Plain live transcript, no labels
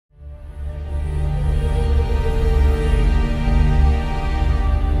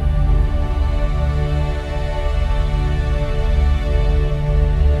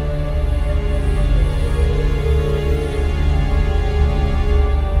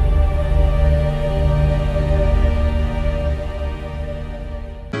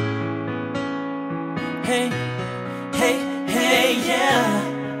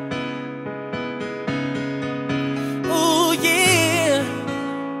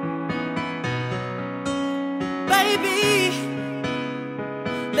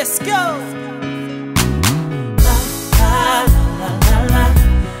Let's go.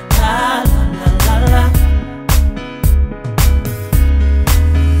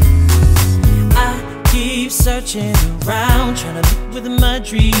 Searching around, trying to meet with my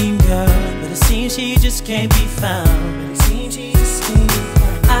dream girl, but it seems she just can't be found.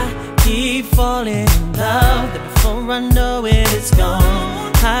 I keep falling in love, that before I know it, it's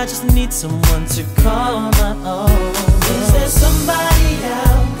gone. I just need someone to call my own. Is there somebody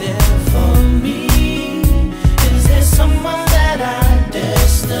out there for me? Is there someone that I'm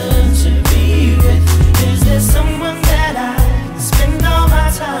destined to be with? Is there someone that I can spend all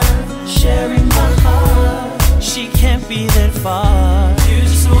my time sharing my heart? She can't be that far. You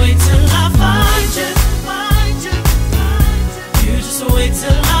just wait till I find you. You just wait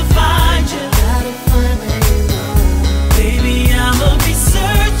till I find you. Gotta find where you are. Baby, I'ma be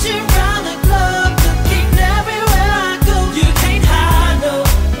searching round the globe, looking everywhere I go. You can't hide, no.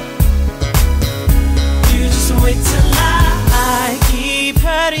 You just wait till I keep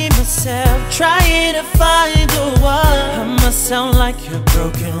hurting myself, trying to find the one. I must sound like a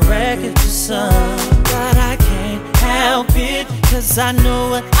broken record to some, but I can't help it, cause I know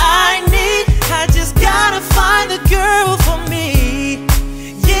what I need. I just gotta find the girl